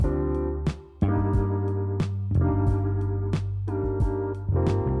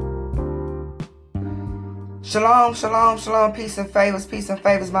Shalom, shalom, shalom, peace and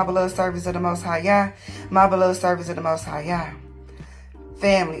favors, my beloved servants of the Most High Yah, my beloved servants of the Most High Yah.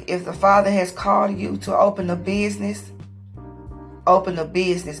 Family, if the Father has called you to open a business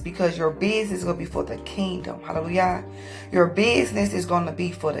because your business is going to be for the kingdom. Hallelujah. Your business is going to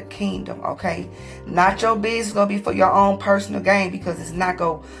be for the kingdom, okay? Not your business is going to be for your own personal gain because it's not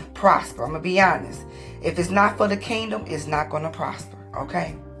going to prosper. I'm going to be honest. If it's not for the kingdom, it's not going to prosper,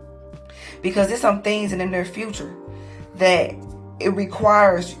 okay? Because there's some things in the near future that it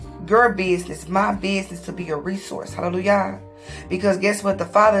requires your business, my business, to be a resource. Hallelujah. Because guess what? The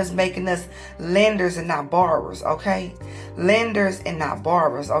Father is making us lenders and not borrowers, okay? Lenders and not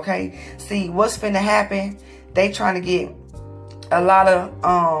borrowers, okay? See, what's finna happen? They trying to get a lot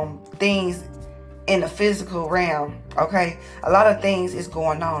of things in the physical realm, okay? A lot of things is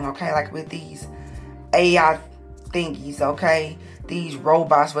going on, okay? Like with these AI thingies, okay? These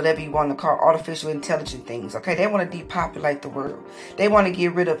robots, whatever you want to call artificial intelligent things, okay? They want to depopulate the world. They want to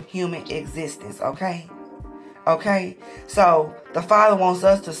get rid of human existence, okay? Okay? So, the Father wants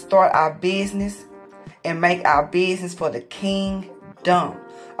us to start our business and make our business for the kingdom,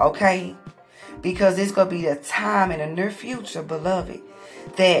 okay? Because it's going to be a time in the near future, beloved,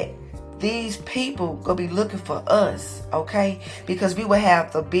 that these people going to be looking for us, okay? Because we will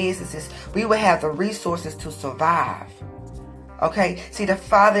have the businesses, we will have the resources to survive. Okay, see, the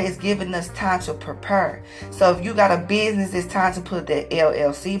Father is giving us time to prepare. So if you got a business, it's time to put that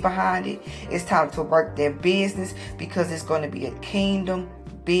LLC behind it. It's time to work that business because it's going to be a kingdom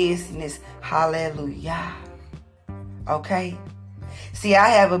business. Hallelujah. Okay. See, I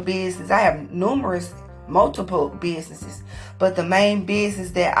have a business. I have multiple businesses. But the main business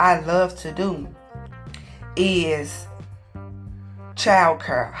that I love to do is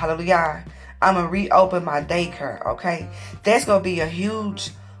childcare. Hallelujah. I'm going to reopen my daycare, okay? That's going to be a huge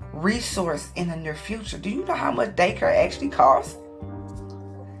resource in the near future. Do you know how much daycare actually costs?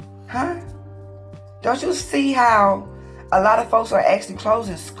 Huh? Don't you see how a lot of folks are actually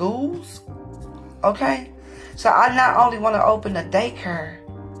closing schools? Okay? So I not only want to open a daycare,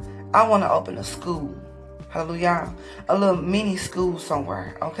 I want to open a school. Hallelujah. A little mini school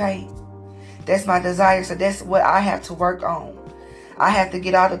somewhere, okay? That's my desire. So that's what I have to work on. I have to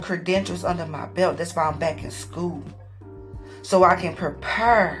get all the credentials under my belt. That's why I'm back in school. So I can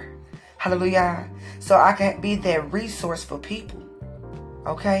prepare. Hallelujah. So I can be that resource for people.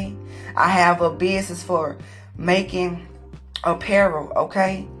 Okay? I have a business for making apparel.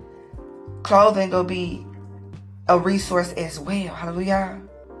 Okay? Clothing will be a resource as well. Hallelujah.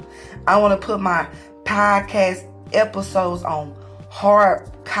 I want to put my podcast episodes on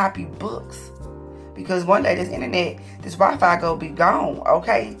hard copy books. Because one day this Wi-Fi gonna be gone,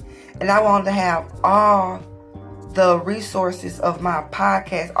 okay? And I want to have all the resources of my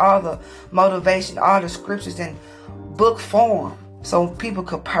podcast, all the motivation, all the scriptures in book form, so people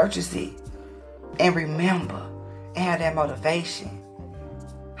could purchase it and remember and have that motivation.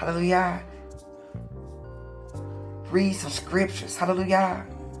 Hallelujah. Read some scriptures. Hallelujah.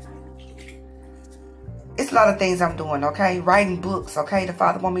 It's a lot of things I'm doing, okay? Writing books, okay? The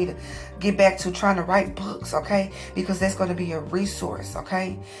Father want me to get back to trying to write books, okay? Because that's going to be a resource,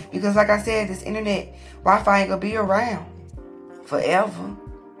 okay? Because like I said, this internet, Wi-Fi ain't going to be around forever.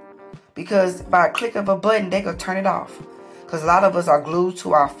 Because by a click of a button, they going to turn it off. Because a lot of us are glued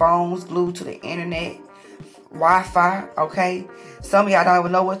to our phones, glued to the internet, Wi-Fi, okay? Some of y'all don't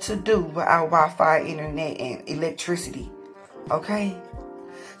even know what to do without Wi-Fi, internet, and electricity, okay?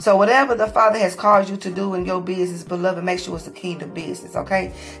 So whatever the Father has called you to do in your business, beloved, make sure it's a kingdom business,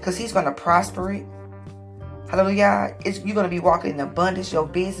 okay? Because He's going to prosper it. Hallelujah. You're going to be walking in abundance. Your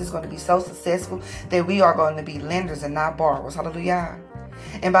business is going to be so successful that we are going to be lenders and not borrowers. Hallelujah.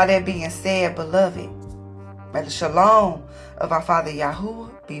 And by that being said, beloved, may the shalom of our Father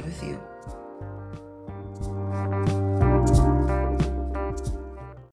Yahuwah be with you.